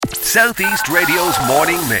Southeast Radio's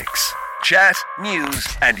morning mix. Chat, news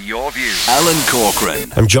and your views. Alan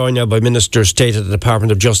Corcoran. I'm joined now by Minister State of the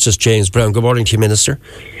Department of Justice, James Browne. Good morning to you, Minister.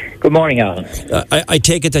 Good morning, Alan. I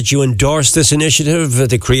take it that you endorse this initiative,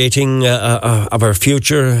 the creating of our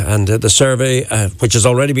future and the survey, which has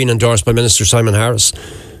already been endorsed by Minister Simon Harris.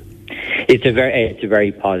 It's a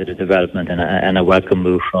very positive development and a welcome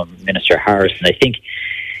move from Minister Harris. And I think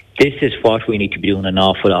this is what we need to be doing an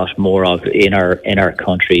awful lot more of in our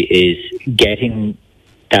country, is getting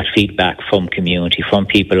that feedback from community, from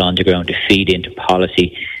people on the ground, to feed into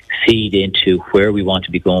policy, feed into where we want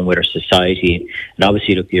to be going with our society. And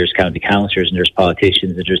obviously, look, there's county councillors and there's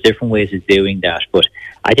politicians and there's different ways of doing that. But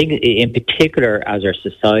I think in particular, as our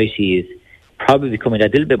society is probably becoming a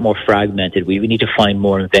little bit more fragmented, we need to find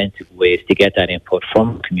more inventive ways to get that input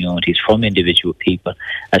from communities, from individual people,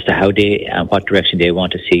 as to how they and what direction they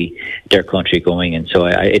want to see their country going. And so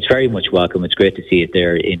it's very much welcome. It's great to see it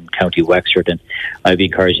there in County Wexford, and I'll be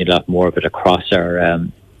encouraging a lot more of it across our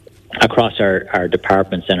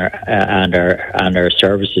departments and our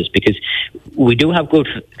services, because we do have good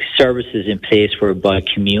services in place whereby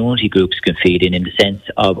community groups can feed in the sense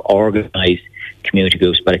of organised community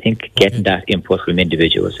groups, but I think getting that input from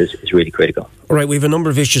individuals is really critical. All right, we have a number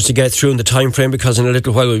of issues to get through in the time frame, because in a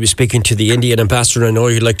little while we'll be speaking to the Indian ambassador. I know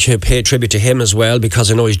you'd like to pay tribute to him as well,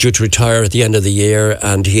 because I know he's due to retire at the end of the year,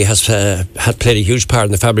 and he has had played a huge part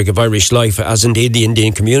in the fabric of Irish life, as indeed the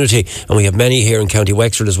Indian community, and we have many here in County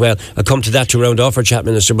Wexford as well. I'll come to that to round off our chat,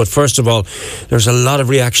 Minister, but first of all, there's a lot of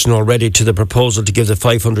reaction already to the proposal to give the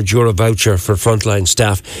 €500 voucher for frontline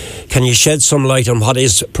staff. Can you shed some light on what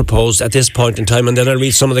is proposed at this point in time, and then I'll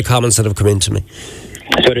read some of the comments that have come in to me.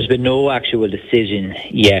 So there's been no actual decision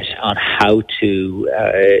yet on how to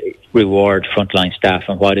reward frontline staff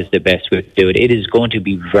and what is the best way to do it. It is going to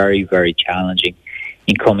be very, very challenging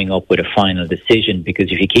in coming up with a final decision,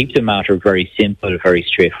 because if you keep the matter very simple, very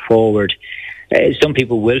straightforward, some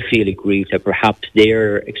people will feel aggrieved that perhaps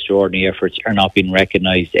their extraordinary efforts are not being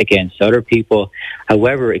recognised against other people.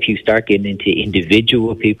 However, if you start getting into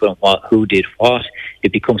individual people and who did what,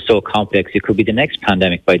 it becomes so complex. It could be the next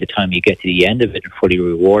pandemic by the time you get to the end of it and fully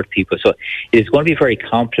reward people. So it is going to be very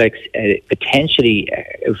complex, potentially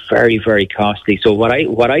very, very costly. So what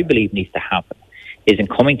I believe needs to happen is, in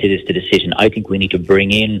coming to this decision, I think we need to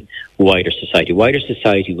bring in wider society. Wider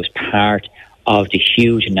society was part of the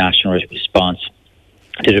huge national response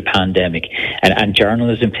to the pandemic, and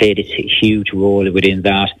journalism played a huge role within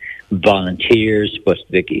that. Volunteers, but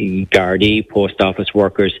the Gardaí, post office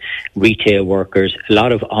workers, retail workers, a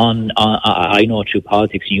lot of I know through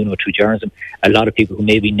politics, you know through journalism, a lot of people who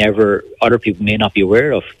other people may not be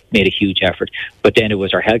aware of, made a huge effort. But then it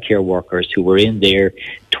was our healthcare workers who were in there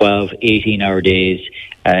 12, 18-hour days,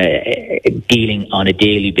 dealing on a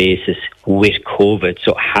daily basis with COVID.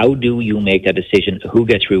 So how do you make that decision? Who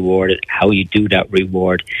gets rewarded? How you do that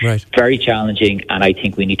reward? Right. Very challenging, and I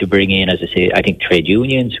think we need to bring in, as I say, I think trade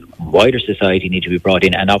unions, wider society need to be brought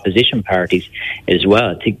in, and opposition parties as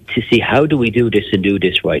well, to see how do we do this and do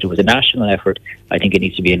this right. It was a national effort. I think it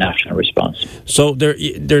needs to be a national response. So there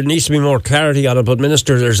needs to be more clarity on it, but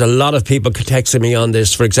Minister, there's a lot of people texting me on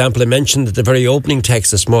this. For example, I mentioned at the very opening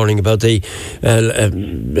text this morning about the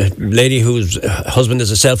lady whose husband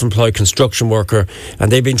is a self-employed construction worker,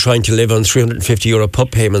 and they've been trying to live on €350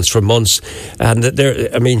 pub payments for months,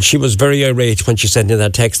 and she was very irate when she sent in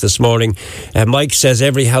that text this morning. Mike says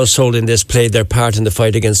every household in this played their part in the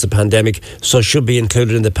fight against the pandemic, so should be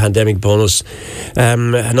included in the pandemic bonus.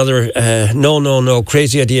 No,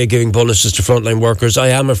 crazy idea giving bonuses to frontline workers. I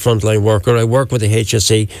am a frontline worker. I work with the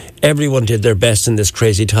HSE. Everyone did their best in this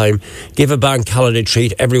crazy time. Give a bank holiday,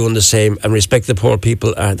 treat everyone the same, and respect the poor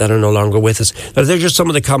people that are no longer with us. Now, they're just some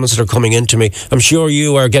of the comments that are coming into me. I'm sure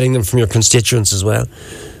you are getting them from your constituents as well.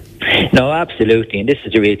 No, absolutely, and this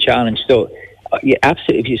is a real challenge. So,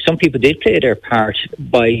 absolutely, some people did play their part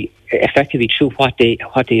by effectively through what they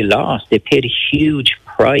lost. They paid a huge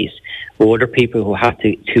price. Older people who had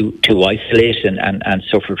to isolate and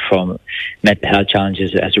suffered from mental health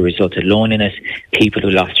challenges as a result of loneliness, people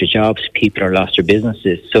who lost their jobs, people who lost their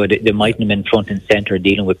businesses. So they mightn't have been front and centre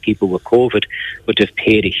dealing with people with COVID, but they've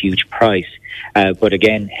paid a huge price. But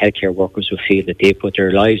again, healthcare workers will feel that they put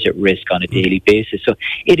their lives at risk on a daily basis. So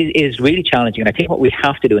it is really challenging. And I think what we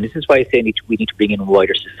have to do, and this is why I say we need to bring in a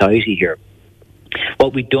wider society here,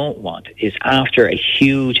 what we don't want is, after a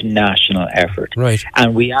huge national effort, right,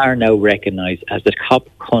 and we are now recognised as the top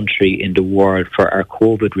country in the world for our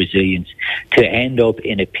COVID resilience, to end up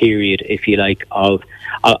in a period, if you like, of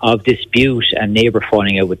dispute and neighbour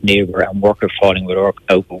falling out with neighbour and worker falling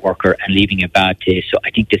out with worker and leaving a bad taste. So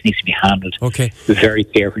I think this needs to be handled very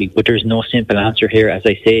carefully. But there's no simple answer here. As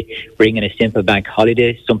I say, bringing a simple bank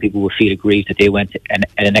holiday, some people will feel aggrieved that they went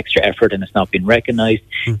an extra effort and it's not been recognised.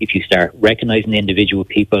 If you start recognising the individual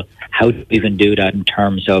people, how do you even do that in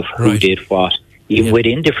terms of who did what? Even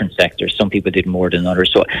within different sectors, some people did more than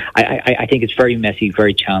others. So I think it's very messy,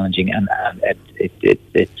 very challenging, and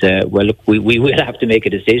well, look, we will have to make a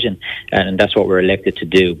decision, and that's what we're elected to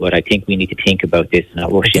do. But I think we need to think about this and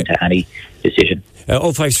not rush into any decision.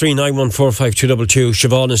 053 914 5222.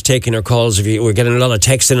 Siobhan is taking our calls. We're getting a lot of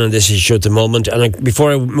text in on this issue at the moment. And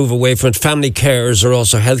before I move away from it, family carers are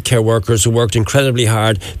also healthcare workers who worked incredibly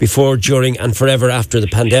hard before, during and forever after the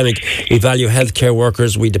pandemic. We value healthcare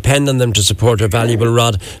workers. We depend on them to support our valuable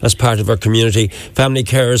rod as part of our community. Family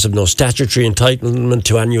carers have no statutory entitlement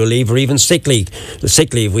to annual leave or even sick leave. The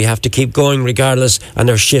sick leave, we have to keep going regardless, and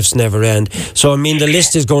their shifts never end. So, I mean, the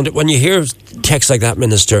list is going to... When you hear text like that,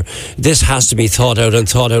 Minister, this has to be thought out and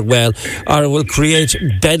thought out well, or it will create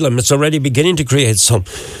bedlam. It's already beginning to create some.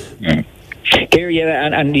 And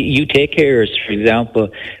you take carers, for example,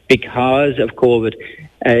 because of COVID,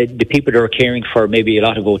 the people that are caring for maybe a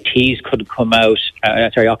lot of OTs couldn't come out,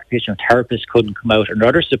 occupational therapists couldn't come out, and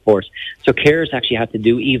other supports. So carers actually have to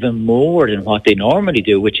do even more than what they normally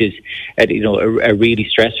do, which is, a really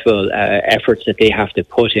stressful efforts that they have to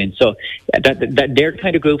put in. So that they're the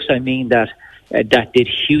kind of groups, I mean, that did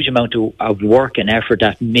huge amount of work and effort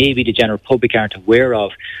that maybe the general public aren't aware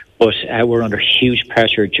of, but were under huge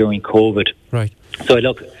pressure during COVID. Right. So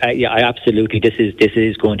look, I absolutely, this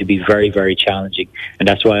is going to be very, very challenging, and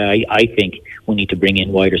that's why I think we need to bring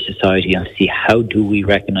in wider society and see how do we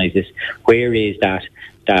recognise this. Where is that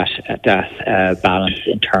balance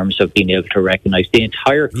in terms of being able to recognise the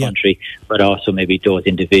entire country, but also maybe those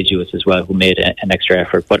individuals as well who made an extra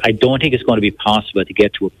effort. But I don't think it's going to be possible to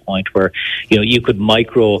get to a point where you could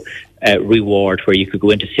micro reward, where you could go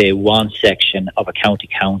into, say, one section of a county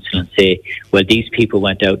council and say, well, these people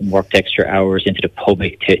went out and worked extra hours into the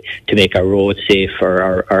public to make our roads safe or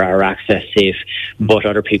our access safe, but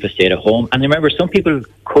other people stayed at home. And remember, some people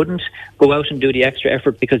couldn't go out and do the extra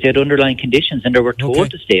effort because they had underlying conditions and they were told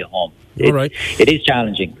to stay at home. All right. It is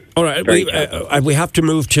challenging. All right, we have to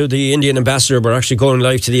move to the Indian ambassador. We're actually going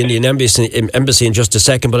live to the Indian embassy in just a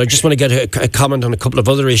second, but I just want to get a comment on a couple of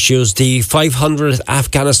other issues. The 500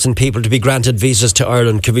 Afghanistan people to be granted visas to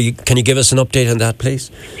Ireland. Can you give us an update on that,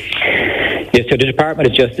 please? Yes, so the Department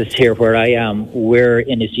of Justice here, where I am, we're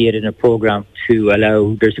initiating a programme to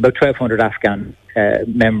allow, there's about 1,200 Afghan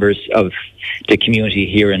members of the community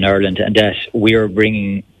here in Ireland, and that we're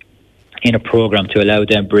bringing in a programme to allow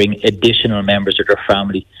them bring additional members of their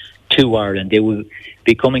family to Ireland. They will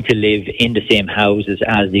be coming to live in the same houses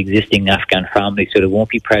as the existing Afghan family, so there won't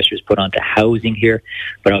be pressures put onto housing here,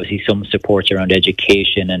 but obviously some supports around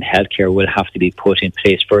education and healthcare will have to be put in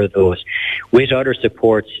place for those, with other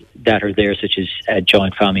supports that are there, such as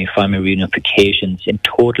joint family reunifications. In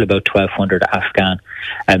total, about 1,200 Afghan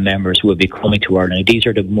members will be coming to Ireland. These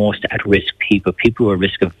are the most at-risk people who are at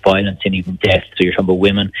risk of violence and even death. So you're talking about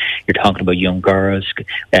women, you're talking about young girls,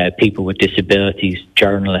 people with disabilities,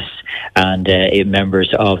 journalists, and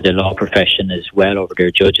members of the law profession as well, over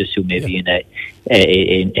there, judges who may be at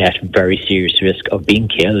very serious risk of being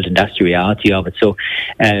killed, and that's the reality of it. So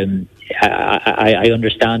I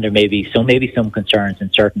understand there may be some concerns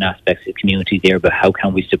in certain aspects of the community there about how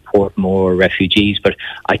can we support more refugees, but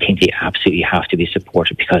I think they absolutely have to be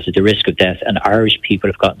supported because of the risk of death, and Irish people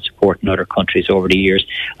have gotten support in other countries over the years.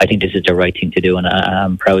 I think this is the right thing to do, and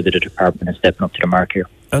I'm proud that the department is stepping up to the mark here.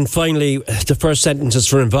 And finally, the first sentences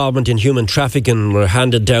for involvement in human trafficking were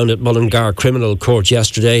handed down at Mullingar Criminal Court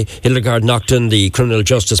yesterday. Hildegard Naughton, the Criminal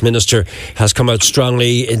Justice Minister, has come out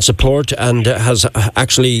strongly in support and has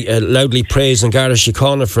actually loudly praised An Garda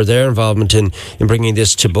Síochána for their involvement in bringing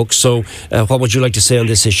this to book. So what would you like to say on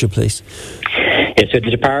this issue, please? Yeah, so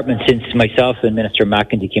the department, since myself and Minister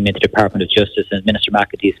McEntee came into the Department of Justice, and Minister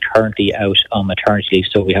McEntee is currently out on maternity leave,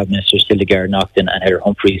 so we have Ministers Hildegard Naughton and Heather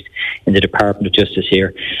Humphreys in the Department of Justice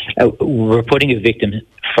here. We're putting a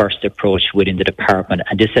victim-first approach within the department,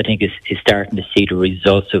 and this, I think, is starting to see the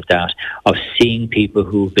results of that, of seeing people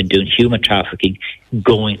who've been doing human trafficking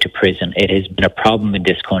going to prison. It has been a problem in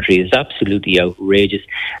this country. It's absolutely outrageous,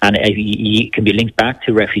 and it can be linked back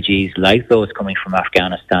to refugees like those coming from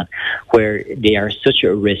Afghanistan, where they are such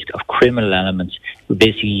a risk of criminal elements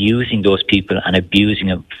basically using those people and abusing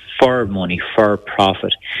them for money, for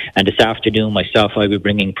profit. And this afternoon, myself, I will be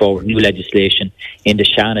bringing forward new legislation in the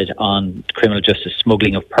Seanad on the Criminal Justice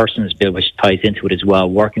Smuggling of Persons Bill, which ties into it as well,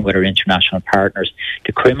 working with our international partners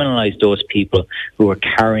to criminalise those people who are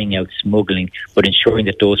carrying out smuggling, but ensuring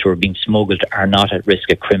that those who are being smuggled are not at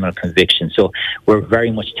risk of criminal conviction. So we're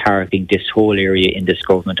very much targeting this whole area in this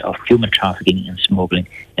government of human trafficking and smuggling,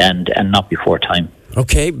 and not before time.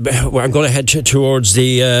 Okay, well, I'm going to head towards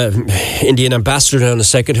the Indian ambassador now in a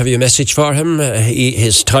second. Have you a message for him?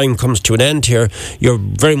 His time comes to an end here. You're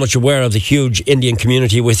very much aware of the huge Indian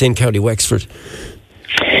community within County Wexford.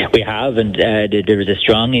 We have, and there is a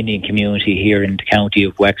strong Indian community here in the county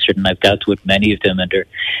of Wexford, and I've dealt with many of them, and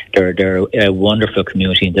they're a wonderful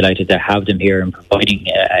community, and delighted to have them here and providing,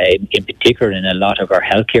 in particular, in a lot of our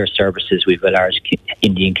healthcare services. We've a large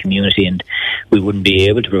Indian community, and we wouldn't be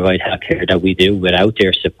able to provide healthcare that we do without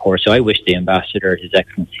their support. So I wish the Ambassador, His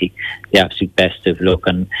Excellency, the absolute best of luck,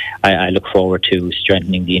 and I look forward to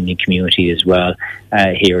strengthening the Indian community as well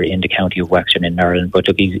here in the county of Wexford in Ireland. But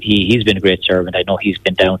look, he's been a great servant. I know he's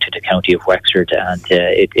been down to the county of Wexford, and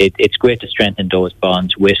it's great to strengthen those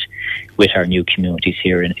bonds with our new communities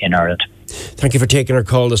here in Ireland. Thank you for taking our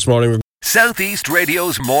call this morning. Southeast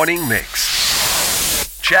Radio's morning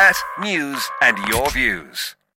mix. Chat, news and your views.